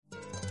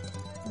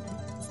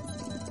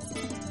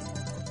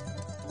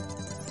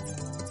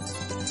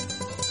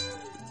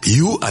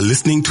You are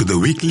listening to the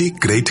weekly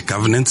Great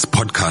Governance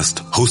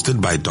podcast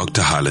hosted by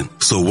Dr. Harlan.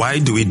 So why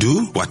do we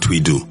do what we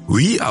do?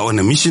 We are on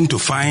a mission to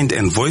find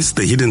and voice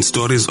the hidden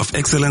stories of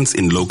excellence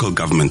in local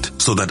government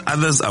so that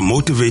others are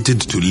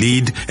motivated to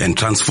lead and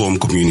transform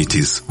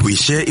communities. We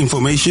share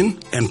information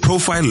and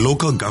profile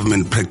local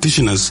government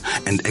practitioners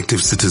and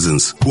active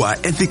citizens who are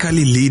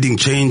ethically leading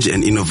change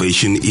and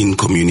innovation in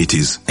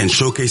communities and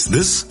showcase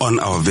this on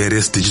our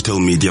various digital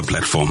media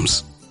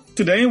platforms.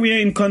 Today we are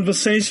in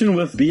conversation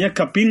with Tabea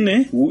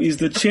Kabinde, who is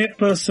the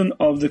chairperson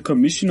of the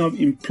Commission of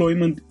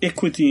Employment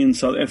Equity in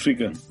South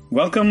Africa.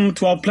 Welcome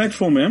to our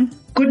platform, ma'am.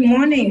 Good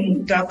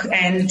morning, Doc,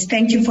 and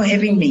thank you for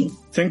having me.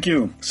 Thank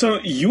you. So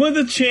you are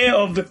the chair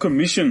of the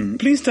commission.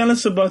 Please tell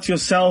us about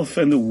yourself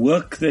and the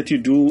work that you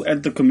do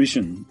at the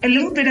commission. A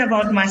little bit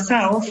about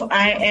myself.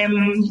 I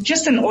am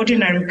just an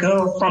ordinary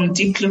girl from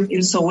Diepkloof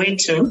in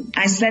Soweto.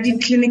 I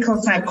studied clinical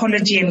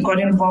psychology and got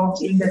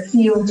involved in the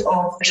field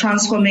of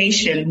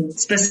transformation,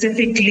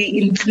 specifically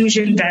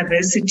inclusion,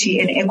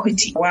 diversity, and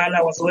equity while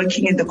I was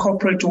working in the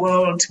corporate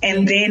world.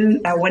 And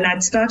then when I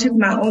started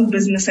my own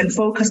business and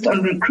focused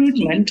on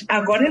recruitment,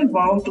 I got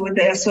involved with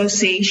the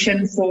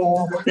Association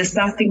for the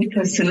Staffing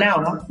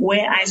Personnel,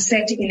 where I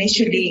sat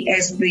initially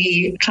as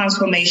the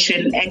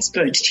transformation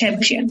expert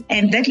champion.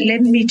 And that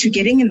led me to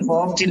getting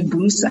involved in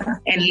BUSA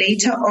and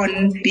later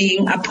on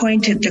being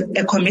appointed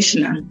a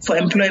commissioner for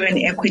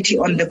employment equity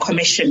on the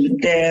commission,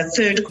 the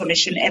third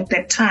commission at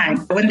that time.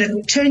 When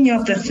the tenure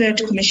of the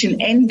third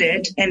commission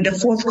ended and the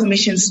fourth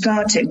commission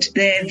started,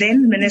 the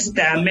then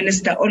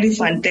Minister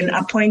Oliphant, then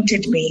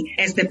appointed me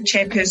as the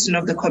chairperson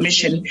of the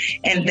commission,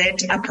 and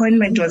that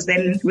appointment was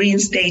then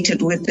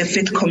reinstated with the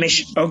fifth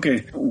commission. Okay.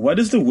 What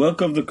is the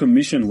work of the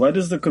commission? What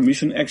does the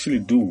commission actually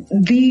do?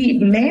 The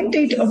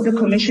mandate of the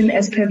commission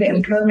as per the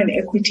Employment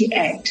Equity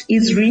Act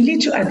is really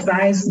to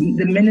advise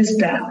the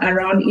minister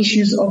around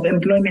issues of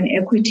employment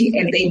equity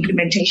and the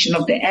implementation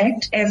of the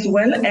act, as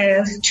well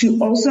as to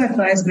also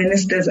advise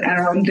ministers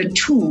around the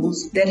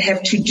tools that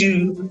have to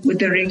do with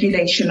the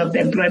regulation of the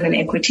Employment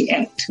Equity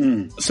Act.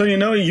 So,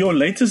 your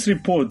latest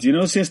report,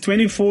 says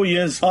 24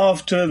 years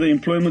after the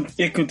Employment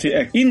Equity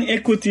Act,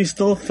 inequity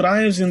still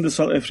thrives in the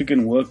South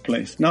African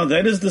workplace. Now,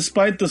 that is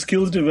despite the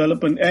Skills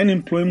Development and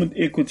Employment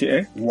Equity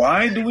Act.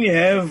 Why do we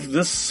have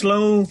this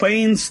slow,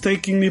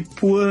 painstakingly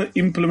poor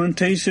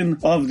implementation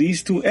of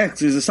these two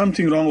acts? Is there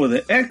something wrong with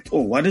the act,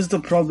 or what is the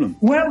problem?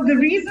 Well, the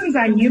reasons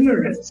are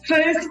numerous.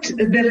 First,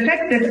 the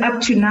fact that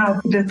up to now,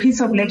 the piece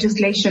of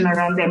legislation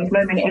around the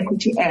Employment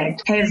Equity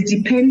Act has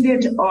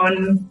depended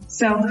on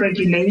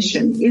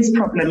self-regulation is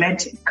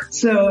problematic.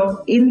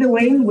 So in the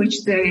way in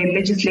which the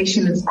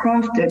legislation is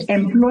crafted,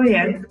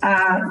 employers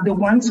are the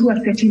ones who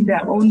are setting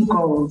their own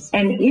goals.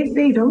 And if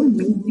they don't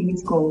meet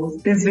these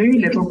goals, there's very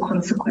little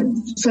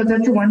consequence. So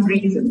that's one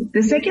reason.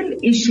 The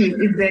second issue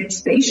is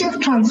that the issue of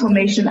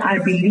transformation, I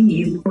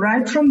believe,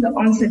 right from the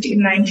onset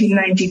in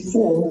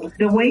 1994,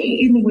 the way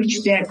in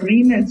which the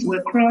agreements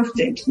were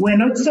crafted were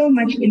not so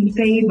much in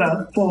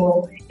favor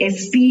for a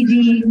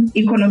speedy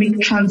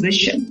economic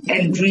transition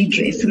and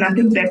redress. And I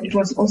think that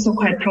was also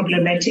quite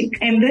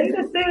problematic. And then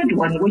the third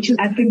one, which is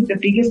I think the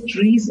biggest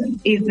reason,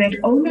 is that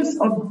owners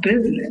of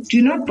business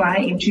do not buy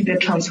into the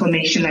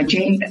transformation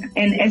agenda.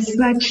 And as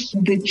such,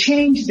 the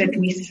change that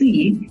we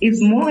see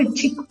is more a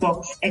tick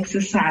box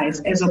exercise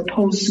as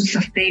opposed to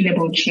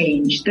sustainable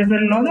change. There's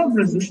a lot of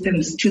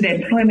resistance to the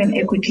Employment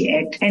Equity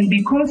Act, and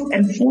because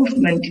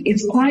enforcement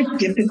is quite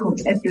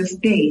difficult at this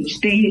stage,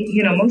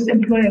 most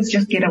employers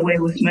just get away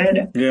with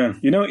murder. Yeah.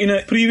 In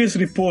a previous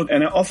report,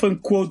 and I often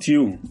quote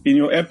you in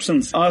your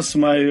absence, ask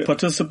my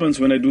participants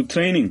when I do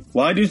training,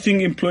 why do you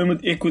think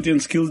Employment Equity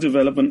and Skills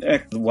Development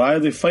Act, why are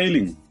they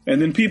failing? And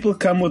then people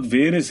come with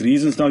various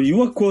reasons. Now,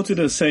 you are quoted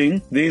as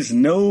saying there's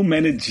no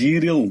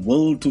managerial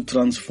will to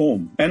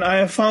transform. And I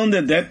have found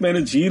that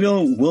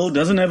managerial will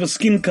doesn't have a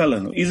skin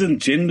color, isn't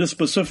gender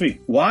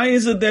specific. Why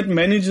is it that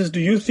managers,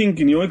 do you think,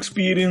 in your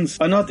experience,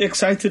 are not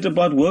excited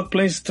about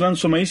workplace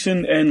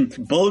transformation and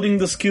building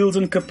the skills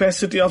and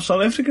capacity of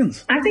South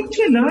Africans? I think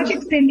to a large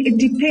extent, it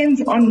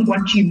depends on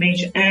what you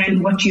measure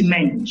and what you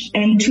manage.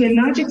 And to a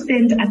large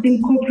extent, I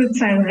think corporate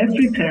South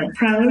Africa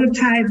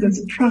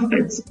prioritizes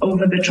profits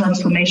over the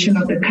transformation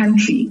of the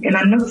country. And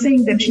I'm not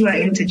saying that you are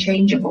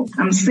interchangeable.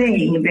 I'm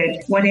saying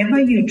that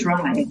whatever you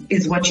drive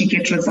is what you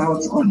get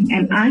results on.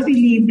 And I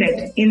believe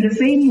that in the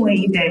same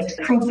way that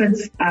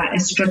profits are a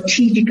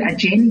strategic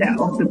agenda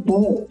of the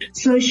board,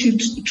 so should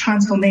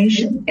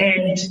transformation.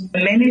 And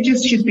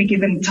managers should be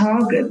given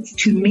targets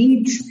to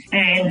meet,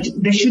 and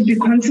there should be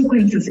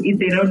consequences if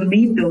they don't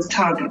meet those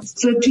targets.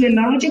 So to a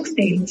large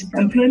extent,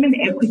 employment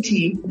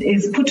equity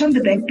is put on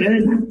the back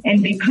burner.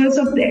 And because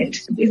of that,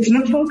 it's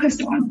not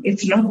focused on.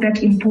 It's not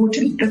that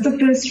important. That's the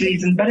first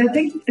reason. But I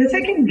think the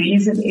second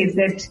reason is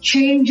that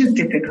change is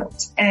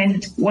difficult.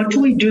 And what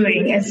we're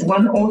doing, as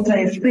one author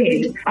has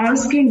said,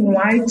 asking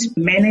white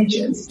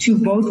managers to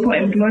vote for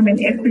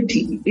employment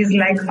equity is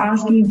like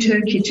asking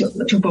Turkey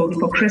to vote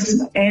for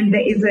Christmas. And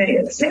there is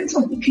a sense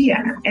of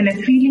fear and a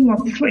feeling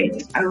of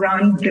threat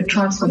around the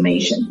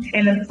transformation.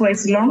 And for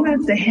as long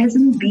as there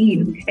hasn't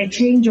been a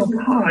change of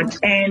heart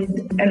and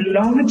a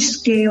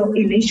large-scale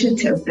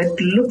initiative that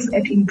looks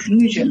at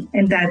inclusion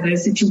and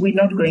diversity, we're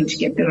not going to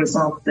get the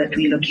results that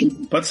we're looking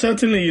for. But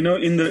certainly,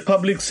 in the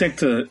public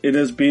sector, it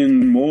has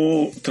been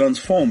more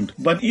transformed.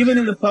 But even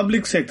in the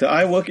public sector,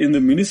 I work in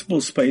the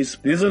municipal space,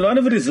 there's a lot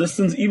of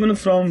resistance even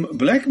from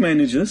black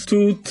managers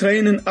to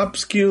train and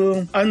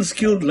upskill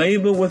unskilled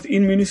labor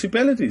within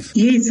municipalities.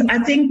 Yes, I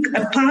think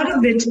a part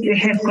of it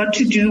has got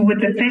to do with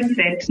the fact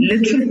that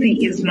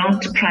literacy is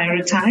not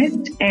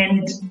prioritized,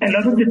 and a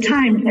lot of the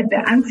time at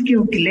the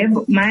unskilled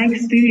level, my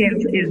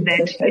experience is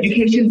that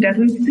education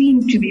doesn't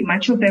seem to be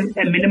much of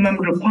a minimum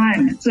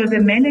requirement. So the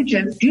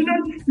managers do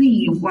not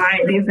see why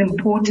it is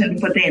important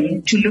for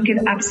them to look at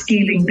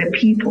upskilling the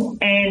people.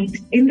 And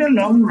in the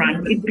long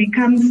run, it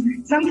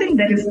becomes something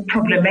that is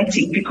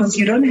problematic because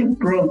you don't have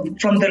growth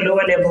from the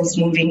lower levels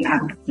moving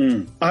up.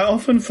 I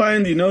often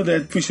find,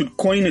 that we should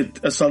coin it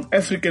a South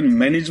African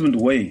management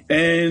way.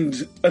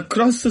 And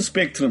across the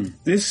spectrum,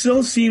 there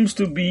still seems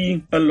to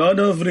be a lot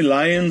of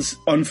reliance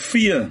on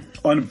fear,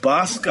 on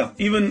Baska,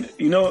 even,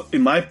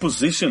 in my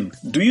position.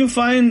 Do you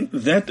find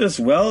that as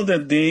well,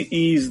 that there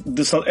is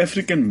the South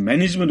African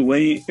management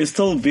way is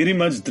still very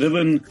much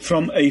driven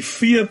from a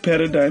fear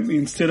paradigm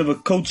instead of a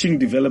coaching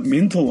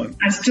developmental one?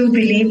 I still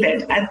believe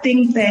that. I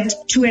think that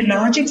to a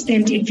large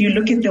extent, if you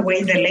look at the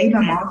way the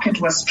labor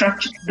market was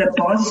structured, the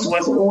boss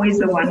was always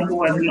the one who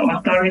was in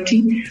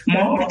authority,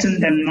 more often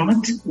than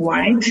not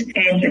white,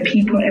 and the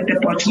people at the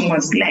bottom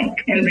was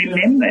black. And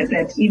remember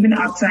that even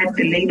outside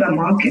the labor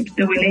market,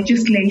 there were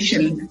legislation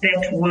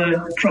that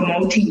were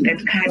promoting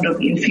that kind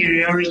of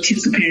inferiority,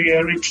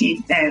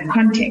 superiority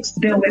context.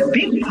 There were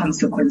big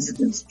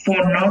consequences for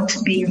not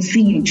being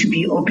seen to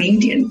be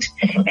obedient.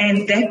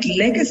 And that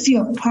legacy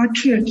of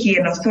patriarchy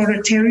and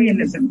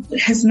authoritarianism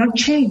has not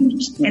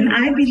changed. And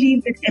I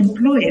believe that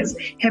employers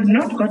have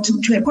not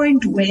gotten to a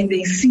point where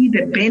they see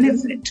the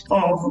benefit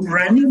of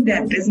running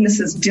their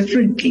businesses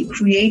differently,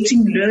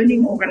 creating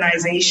learning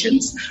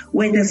organizations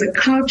where there's a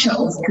culture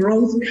of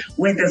growth,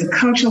 where there's a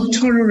culture of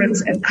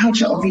tolerance and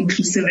culture of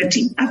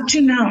inclusivity. Up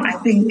to now, I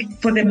think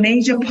for the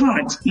major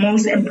part,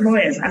 most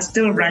employers are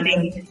still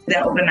running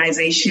their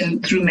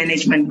organization through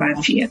management by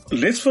fear.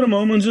 Let's for a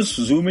moment just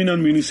zoom in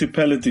on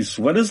municipalities.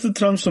 What does the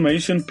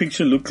transformation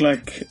picture look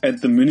like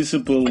at the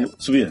municipal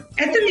sphere?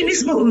 At the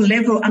municipal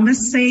level, I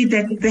must say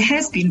that there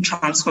has been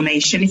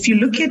transformation. If you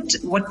look at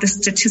what the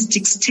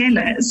statistics tell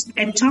us,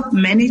 at top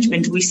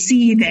management, we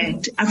see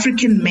that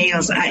African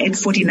males are at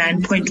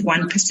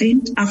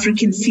 49.1%,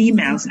 African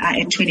females are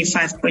at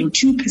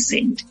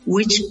 25.2%,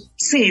 which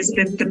says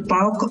that the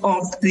bulk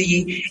of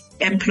the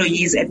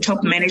employees at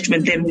top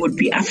management then would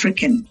be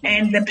African.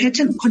 And the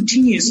pattern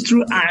continues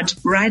throughout,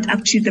 right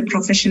up to the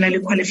professionally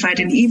qualified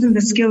and even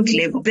the skilled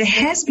level. There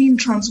has been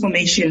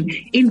transformation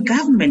in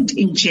government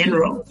in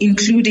general,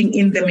 including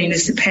in the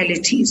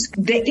municipalities.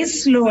 There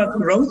is slower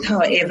growth,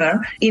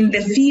 however, in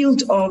the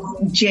field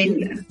of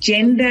gender.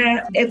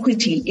 Gender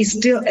equity is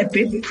still a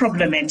bit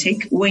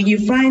problematic, where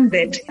you find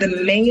that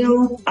the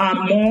male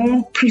are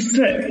more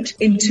preferred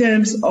in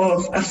terms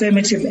of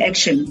affirmative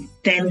action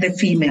than the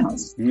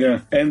females.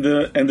 Yeah, and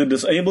the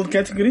disabled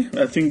category,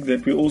 I think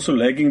that we're also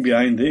lagging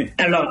behind there.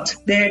 A lot.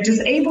 The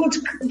disabled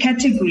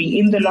category,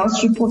 in the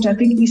last report, I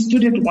think we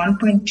stood at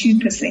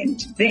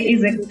 1.2%. There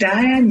is a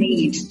dire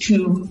need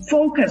to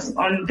focus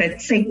on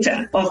that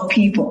sector of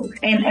people.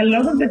 And a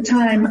lot of the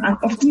time, I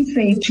often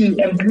say to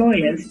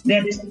employers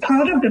that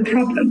part of the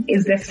problem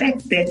is the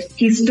fact that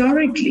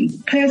historically,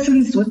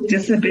 persons with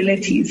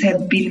disabilities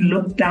have been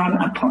looked down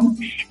upon.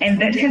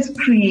 And that has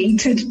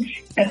created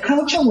a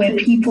culture where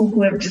people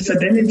who have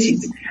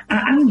disabilities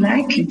are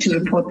unlikely to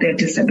report their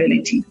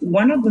disability.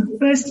 One of the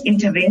first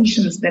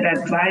interventions that I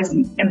advise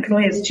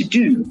employers to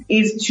do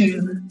is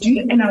to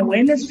do an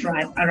awareness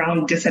drive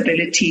around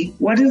disability.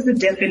 What is the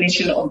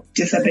definition of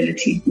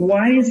disability?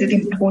 Why is it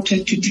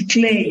important to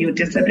declare your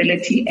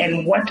disability,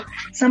 and what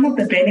some of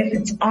the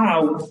benefits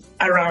are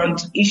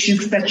around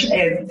issues such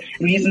as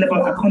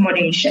reasonable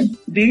accommodation?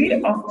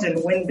 Very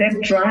often when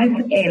that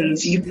drive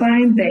ends, you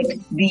find that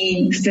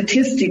the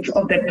statistics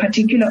of that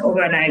particular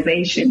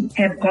organization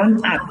have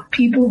gone up.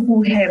 People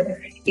who have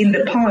in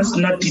the past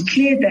not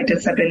declared their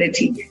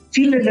disability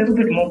feel a little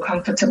bit more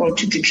comfortable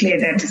to declare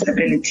their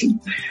disability.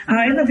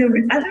 However,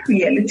 the other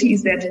reality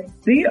is that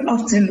very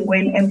often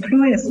when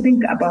employers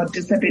think about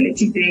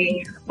disability,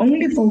 they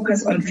only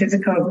focus on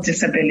physical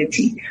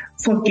disability,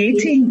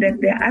 forgetting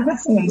that there are other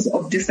forms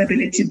of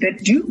disability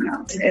that do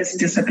count as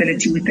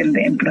disability within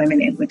the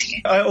employment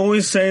equity. I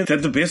always say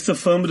that the best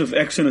affirmative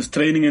action is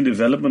training and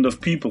development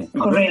of people.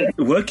 Correct.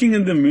 Working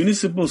in the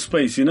municipal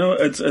space,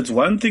 it's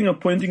one thing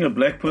appointing a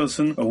black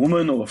person, a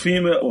woman, or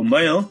female or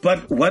male.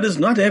 But what is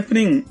not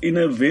happening in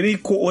a very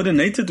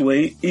coordinated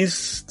way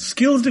is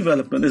skills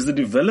development, is the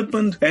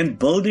development and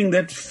building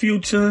that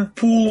future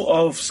pool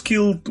of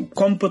skilled,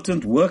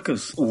 competent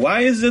workers.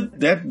 Why is it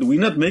that we're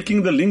not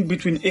making the link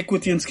between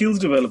equity and skills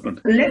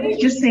development? Let me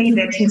just say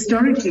that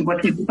historically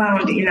what we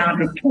found in our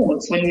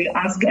reports when we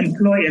ask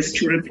employers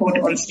to report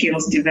on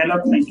skills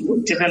development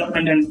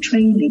and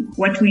training,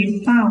 what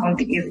we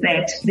found is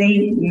that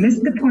they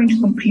missed the point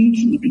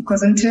completely,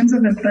 because in terms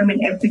of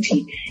employment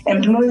equity,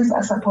 employers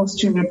are supposed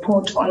to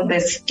report on the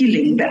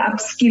skilling, the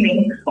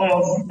upskilling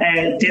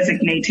of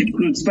designated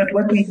groups. But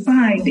what we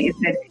find is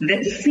that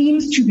there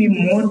seems to be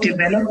more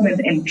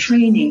development and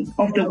training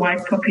of the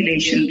white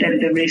population than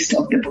the rest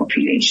of the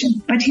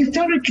population. But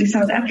historically,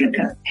 South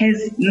Africa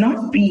has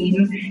not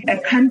been a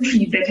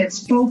country that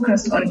has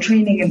focused on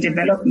training and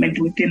development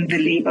within the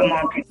labor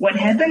market. What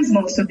happens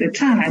most of the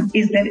time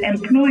is that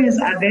employers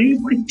are very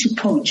quick to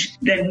poach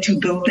than to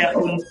build their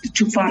own,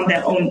 to farm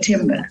their own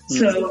timber.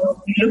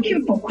 So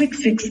looking for quick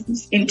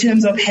fixes in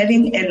terms of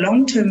having a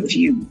long-term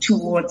view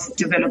towards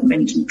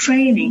development and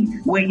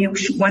training, where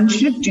one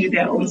should do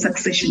their own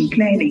succession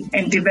planning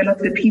and develop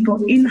the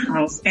people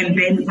in-house and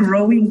then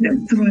growing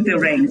them through the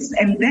ranks.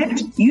 And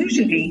that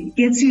usually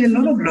gets you a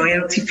lot of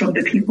loyalty from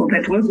the people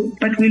that work,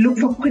 but we look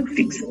for quick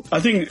fixes. I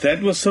think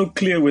that was so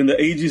clear when the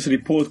AG's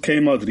report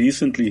came out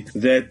recently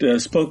that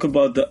spoke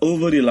about the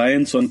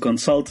over-reliance on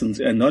consultants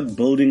and not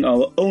building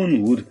our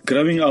own wood,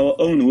 growing our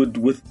own wood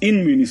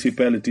within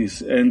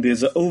municipalities. And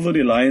there's an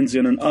over-reliance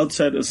on an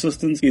outside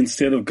assistance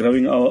instead of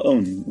growing our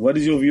own. What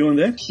is your view on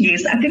that?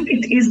 Yes, I think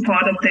it is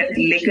part of that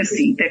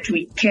legacy that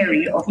we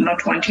carry of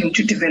not wanting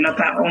to develop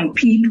our own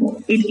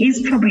people. It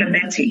is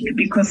problematic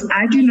because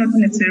I do not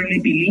necessarily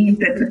believe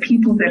that the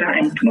people that are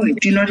employed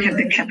do not have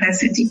the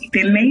capacity.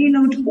 They may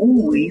not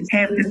always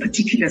have the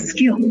particular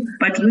skill,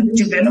 but with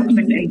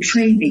development and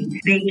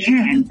training, they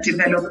can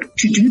develop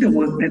to do the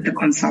work that the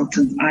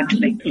consultants are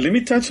doing. Let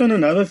me touch on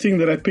another thing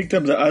that I picked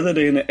up the other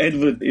day in an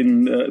advert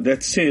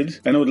that said,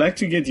 and I would like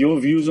to get your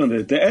views on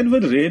that. The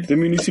advert read, the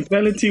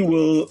municipality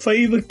will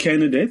favor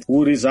candidates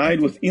who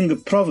reside within the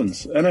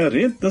province. And I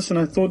read this and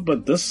I thought,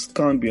 but this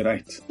can't be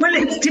right. Well,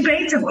 it's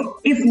debatable.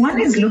 If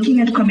one is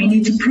looking at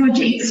community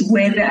projects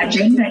where the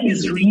agenda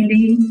is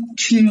really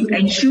to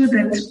ensure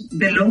that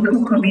the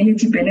local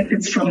community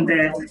benefits from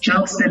the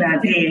jobs that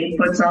are there,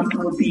 for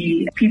example,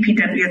 the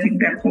PPW, I think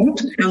they're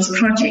called, those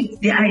projects,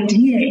 the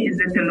idea is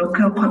that the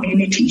local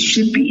community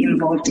should be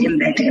involved in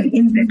that. And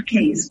in that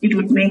case, it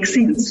would make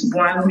sense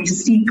why we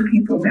seek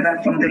people that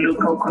are from the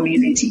local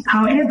community.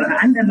 However,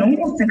 under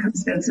normal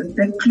circumstances,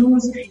 that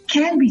clause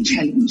can be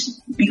challenged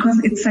because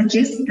it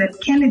suggests that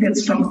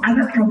candidates from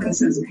other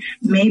provinces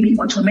may be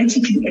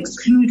automatically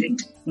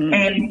excluded.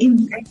 And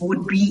in that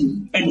would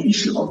be an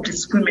issue of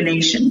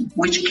discrimination,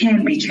 which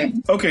can be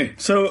changed. Okay,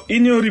 so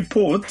in your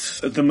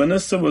report, the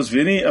minister was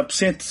very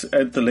upset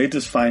at the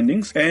latest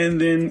findings, and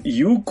then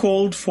you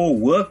called for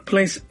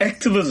workplace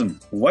activism.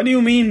 What do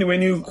you mean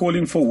when you're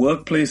calling for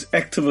workplace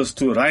activists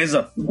to rise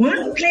up?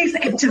 Workplace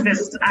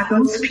activists are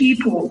those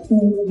people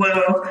who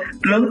will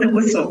blow the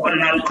whistle on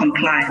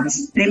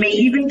non-compliance. They may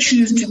even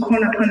choose to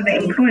call upon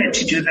the employer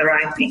to do the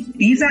right thing.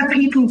 These are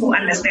people who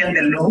understand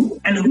the law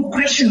and who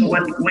question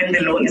when the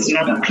law is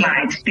not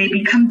applied. They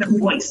become the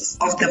voice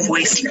of the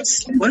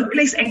voiceless.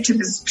 Workplace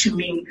activists, to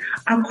me,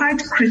 are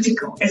quite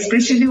critical,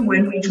 especially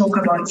when we talk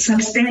about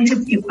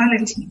substantive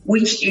equality,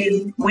 which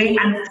is where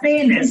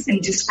unfairness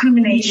and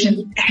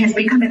discrimination has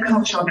become a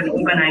culture of an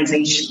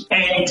organization.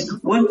 And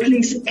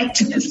workplace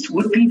activists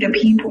would be the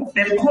people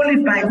that call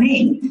it by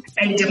name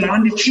and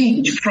demand a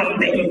change from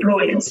the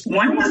employers.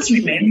 One must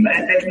remember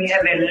that we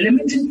have a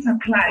limited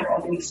supply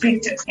of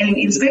inspectors, and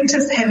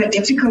inspectors have a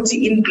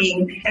difficulty in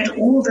being at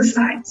all the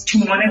sites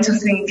to monitor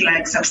things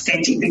like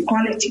substantive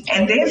equality.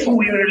 And therefore,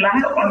 we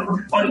rely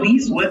on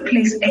these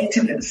workplace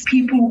activists,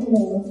 people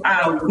who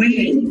are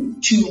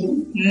willing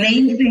to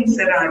name things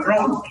that are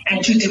wrong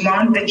and to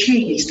demand the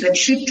change that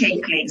should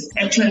take place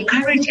and to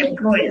encourage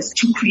employers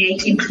to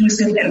create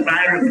inclusive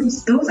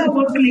environments. Those are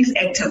workplace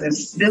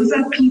activists. Those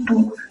are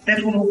people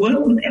that will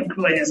work with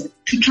employers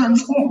to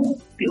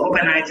transform the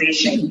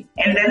organization,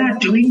 and they are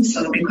doing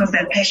so because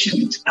they're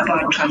passionate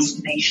about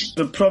transformation.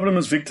 The problem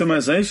is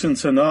victimization.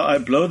 So now I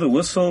blow the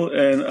whistle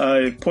and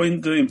I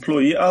point the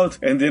employee out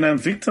and then I'm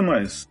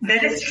victimized.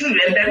 That is true,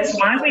 and that's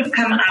why we've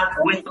come up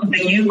with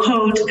the new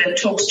code that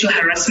talks to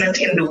harassment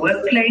in the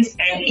workplace,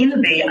 and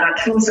in there are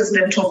clauses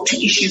that talk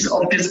to issues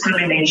of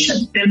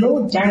discrimination. The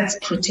law does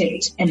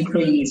protect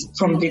employees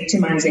from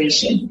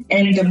victimization,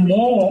 and the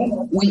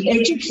more we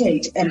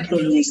educate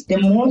employees, the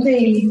more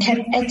they have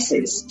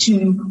access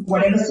to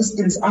whatever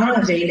systems are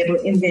available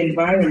level in the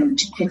environment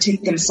to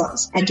protect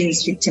themselves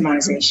against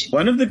victimization.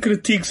 One of the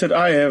critiques that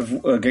I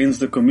have against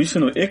the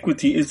Commission on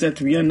Equity is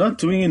that we are not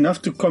doing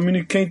enough to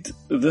communicate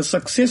the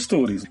success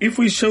stories. If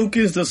we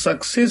showcase the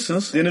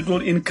successes, then it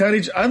will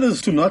encourage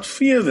others to not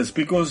fear this,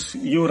 because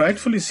you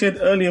rightfully said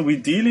earlier, we're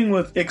dealing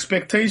with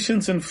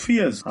expectations and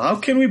fears. How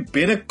can we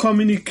better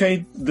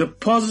communicate the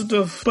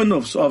positive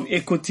spin-offs of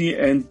equity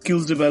and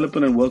skills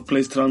development and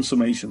workplace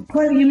transformation?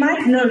 Well, you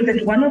might know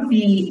that one of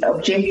the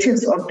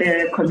objectives of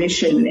the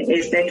Commission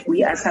is that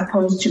we are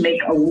supposed to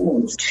make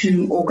awards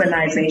to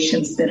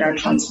organizations that are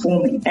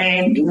transforming.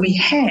 And we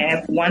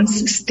have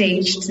once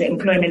staged the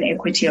Employment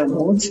Equity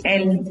Awards,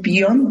 and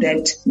beyond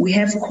that, we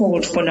have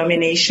called for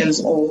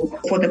nominations or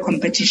for the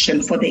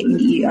competition for the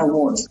EE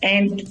Awards.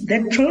 And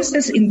that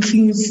process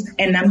includes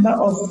a number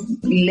of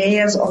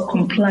layers of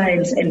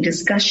compliance and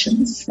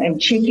discussions and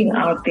checking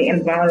out the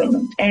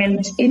environment.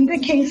 And in the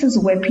cases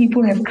where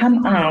people have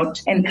come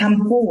out and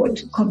come forward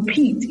to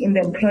compete in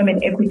the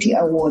Employment Equity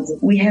Awards,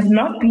 we have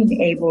not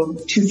been able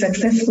to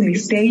successfully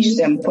stage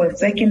them for a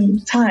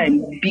second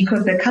time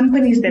because the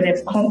companies that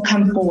have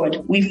come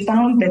forward, we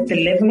found that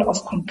the level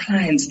of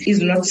compliance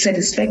is not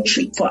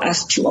satisfactory for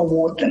us to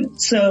award them.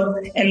 So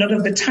a lot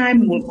of the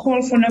time we'll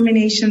call for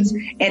nominations,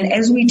 and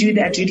as we do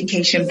the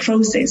adjudication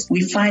process,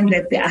 we find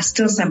that there are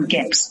still some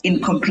gaps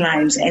in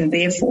compliance, and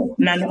therefore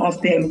none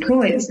of the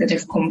employers that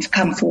have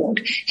come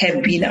forward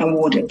have been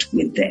awarded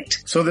with that.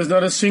 So there's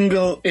not a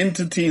single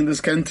entity in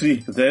this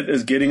country that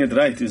is getting it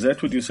right. Is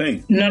that what you're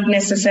saying? Not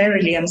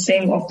necessarily. I'm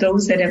saying of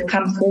those that have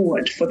come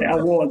forward for the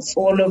awards,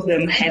 all of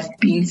them have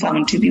been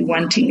found to be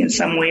wanting in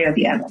some way or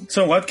the other.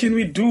 So what can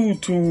we do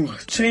to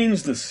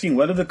change this thing?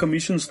 What are the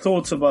Commission's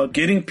thoughts about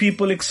getting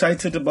people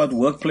excited about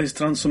workplace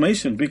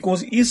transformation?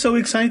 Because it's so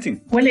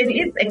exciting. Well, it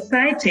is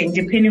exciting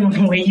depending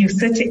on where you're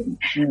sitting.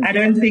 I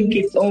don't think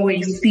it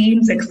always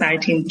seems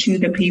exciting to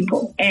the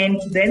people. And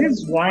that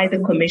is why the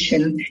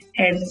Commission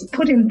has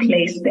put in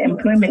place the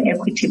Employment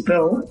Equity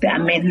Bill, the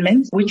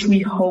amendment, which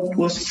we hope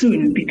will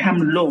soon become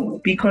law.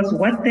 Because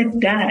what that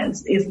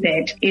does is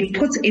that it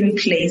puts in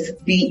place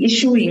the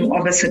issuing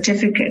of a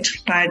certificate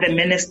by the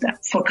minister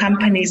for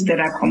companies that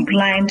are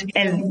compliant.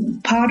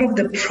 And part of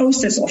the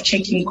process of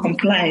checking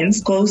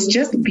compliance goes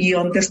just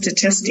beyond the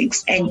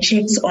statistics and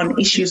checks on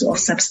issues of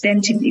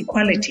substantive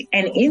equality.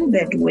 And in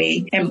that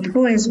way,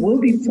 employers will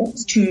be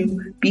forced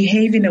to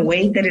behave in a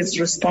way that is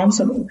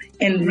responsible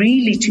and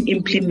really to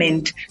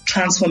implement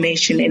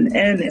transformation in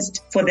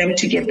earnest for them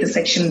to get the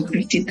Section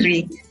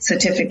 53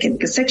 certificate.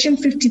 The Section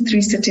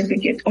 53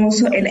 certificate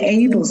also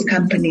enables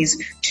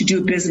companies to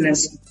do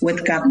business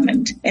with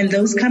government. And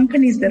those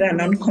companies that are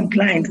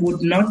non-compliant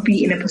would not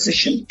be in a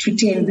position to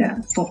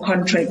tender for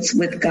contracts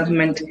with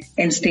government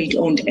and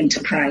state-owned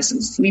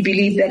enterprises. We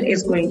believe that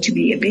is going to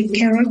be a big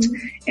carrot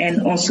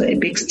and also a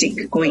big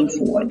stick going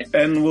forward.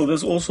 And will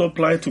this also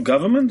apply to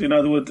government? In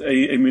other words,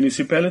 a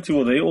municipality,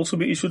 will they also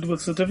be issued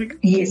with certificate?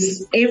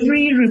 Yes.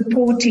 Every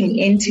reporting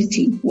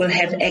entity will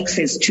have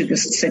access to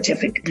this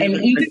certificate.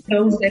 And even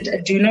those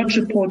that do not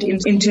report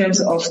in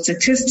terms of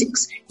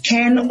statistics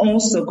can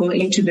also go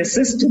into the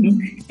system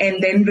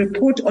and then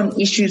report on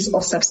issues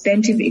of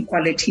substantive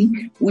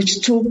equality,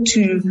 which talk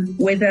to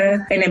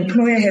whether an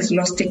employer has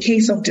lost a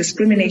case of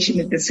discrimination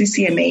at the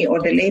CCMA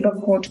or the Labour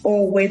Court,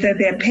 or whether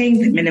they're paying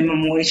the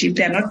minimum wage. If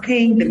they're not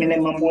paying the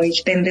minimum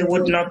wage, then they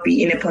would not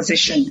be in a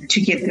position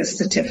to get this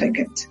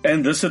certificate.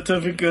 And the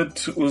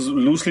certificate was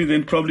loosely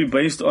then probably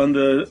based on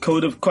the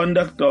code of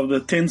conduct of the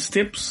 10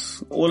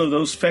 steps. All of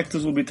those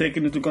factors will be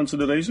taken into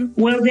consideration?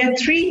 Well, there are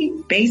three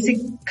basic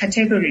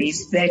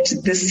categories that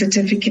this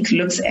certificate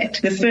looks at.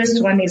 The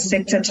first one is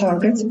sector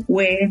targets,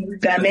 where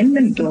the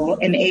amendment bill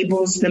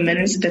enables the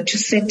minister to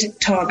set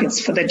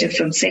targets for the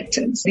different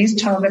sectors.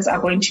 These targets are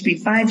going to be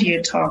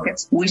 5-year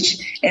targets,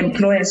 which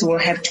employers will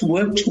have to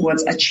work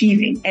towards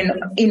achieving. And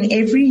in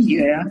every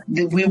year,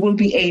 we will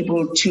be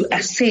able to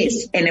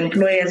assess an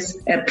employer's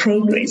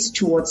progress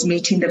towards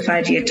meeting the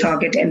 5-year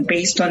target, and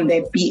based on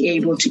that, be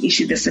able to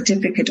issue the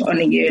certificate on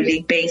a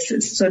yearly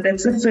basis. So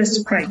that's the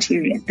first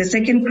criteria. The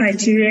second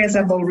criteria, as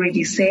I've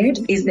already said,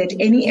 is that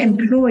any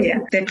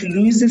employer that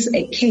loses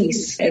a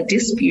case, a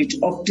dispute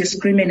of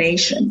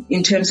discrimination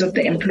in terms of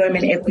the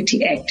Employment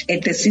Equity Act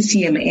at the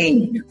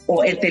CCMA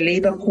or at the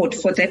Labour Court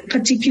for that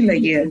particular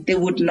year, they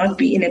would not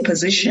be in a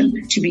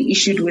position to be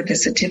issued with a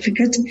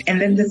certificate. And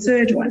then the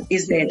third one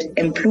is that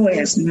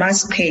employers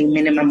must pay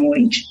minimum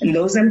wage. And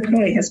those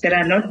employers that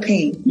are not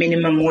paying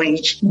minimum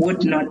wage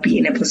would not be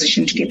in a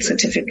position to get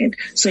certificate.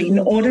 So in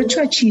order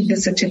to achieve the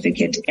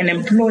certificate, an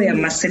employer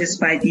must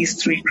satisfy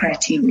these three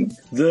criteria.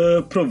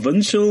 The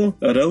provincial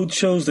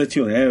roadshows that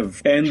you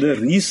have and the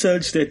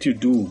research that you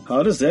do,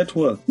 how does that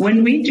work?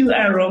 When we do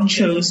our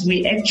roadshows,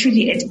 we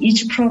actually, at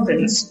each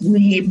province,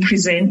 we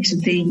present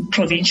the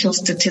provincial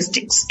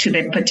statistics to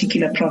that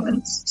particular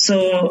province.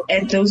 So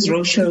at those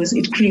roadshows,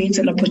 it creates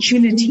an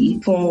opportunity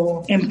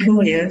for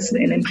employers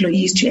and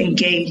employees to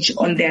engage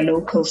on their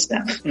local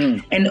stuff.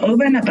 And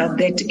over and above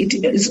that, it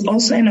is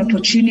also an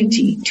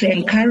opportunity to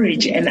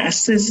encourage and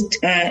assist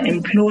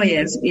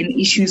employers in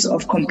issues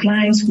of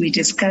compliance. We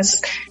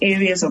discuss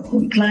areas of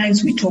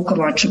compliance. We talk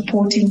about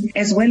reporting,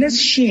 as well as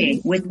share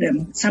with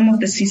them some of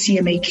the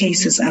CCMA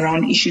cases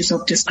around issues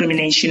of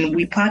discrimination.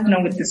 We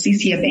partner with the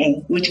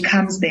CCMA, which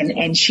comes then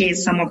and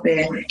shares some of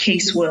the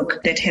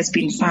casework that has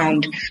been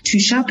found to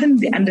sharpen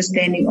the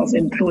understanding of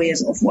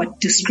employers of what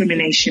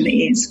discrimination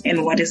is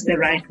and what is the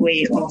right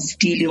way of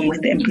dealing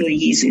with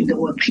employees in the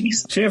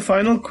workplace. Chair,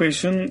 final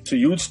question. It's a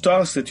huge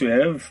task that you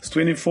have. It's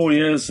 24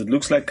 years. It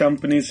looks like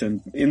companies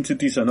and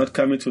entities are not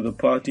coming to the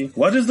party.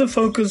 What is the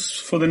focus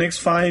for the next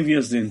 5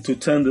 years then to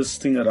turn this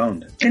thing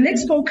around? The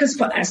next focus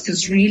for us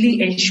is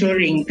really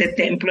ensuring that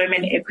the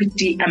Employment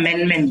Equity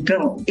Amendment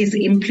Bill is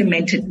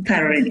implemented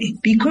thoroughly.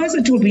 Because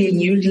it will be a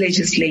new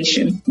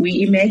legislation,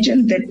 we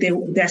imagine that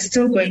there are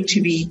still going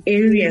to be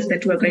areas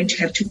that we're going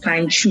to have to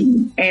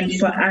fine-tune. And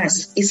for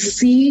us, is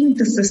seeing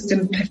the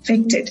system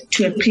perfected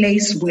to a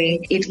place where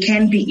it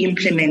can be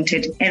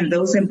implemented and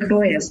those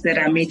employers that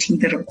are meeting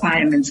the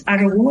requirements are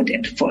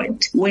rewarded for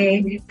it,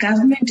 where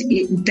government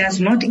does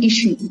not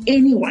issue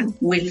anyone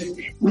with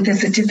a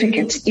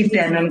certificate if they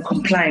are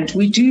non-compliant.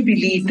 We do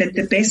believe that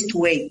the best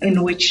way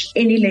in which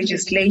any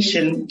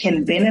legislation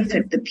can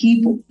benefit the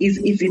people is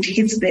if it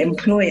hits the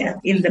employer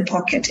in the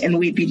pocket. And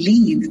we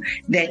believe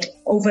that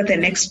over the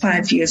next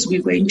 5 years,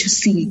 we're going to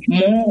see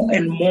more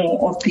and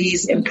more of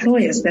these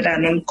employers that are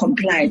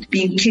non-compliant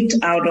being kicked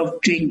out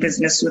of doing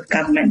business with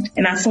government.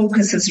 And our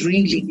focus is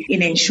really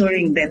in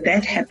ensuring that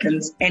that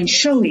happens and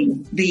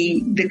showing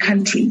the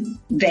country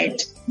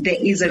that there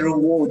is a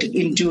reward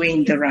in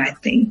doing the right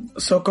thing.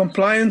 So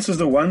compliance is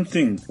the one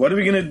thing. What are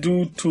we going to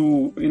do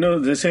to,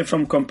 they say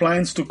from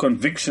compliance to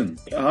conviction?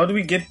 How do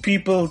we get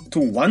people to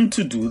want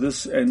to do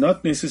this and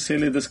not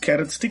necessarily this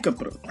carrot stick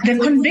approach? The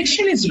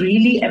conviction is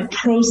really a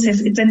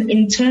process. It's an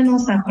internal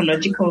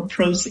psychological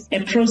process,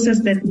 a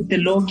process that the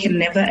law can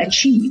never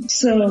achieve.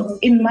 So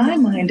in my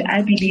mind,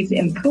 I believe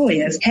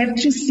employers have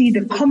to see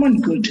the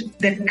common good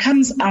that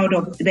comes out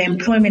of the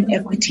Employment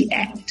Equity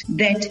Act,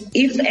 that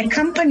if a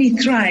company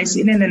thrives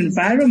in an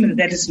environment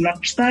that is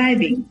not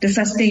thriving, the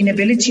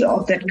sustainability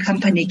of that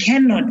company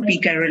cannot be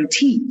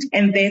guaranteed.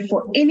 And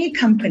therefore, any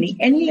company,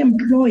 any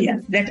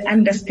employer that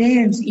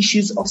understands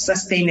issues of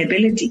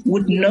sustainability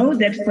would know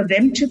that for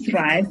them to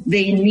thrive,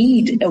 they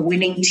need a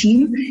winning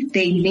team,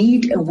 they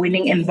need a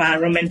winning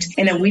environment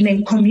and a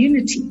winning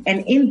community.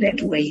 And in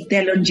that way,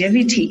 their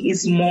longevity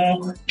is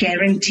more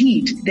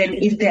guaranteed than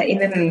if they're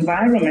in an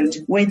environment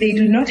where they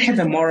do not have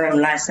a moral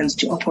license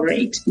to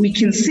operate. We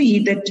can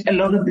see that a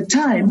lot of the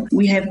time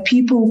we have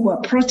people who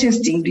are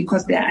protesting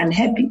because they are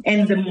unhappy.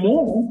 And the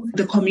more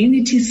the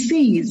community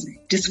sees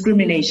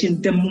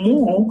discrimination, the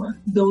more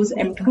those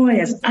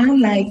employers are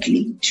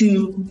likely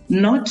to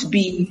not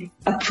be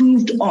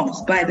approved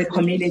of by the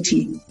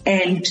community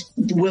and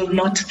will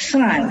not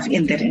thrive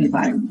in that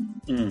environment.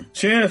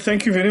 Chair,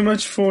 thank you very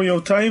much for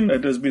your time.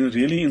 It has been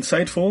really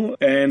insightful,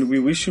 and we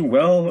wish you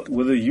well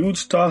with the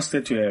huge task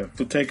that you have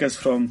to take us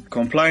from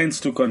compliance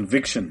to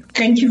conviction.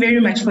 Thank you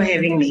very much for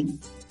having me.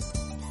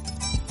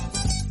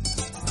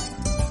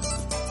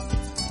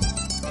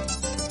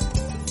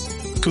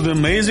 To the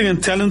amazing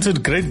and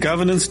talented Great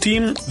Governance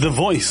team, The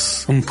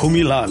Voice,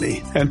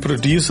 Mpumilali, and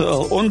producer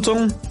Al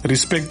Ontong,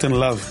 respect and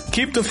love.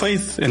 Keep the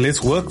faith and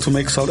let's work to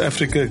make South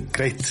Africa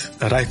great,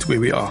 right where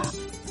we are.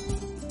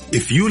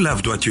 If you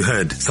loved what you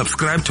heard,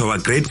 subscribe to our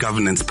Great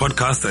Governance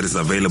podcast that is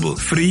available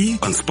free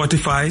on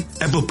Spotify,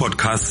 Apple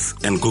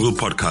Podcasts, and Google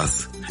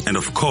Podcasts. And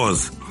of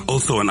course,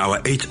 also on our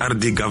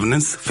HRD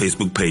Governance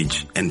Facebook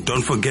page. And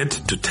don't forget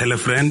to tell a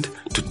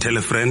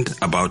friend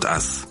about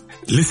us.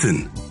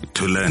 Listen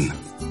to learn.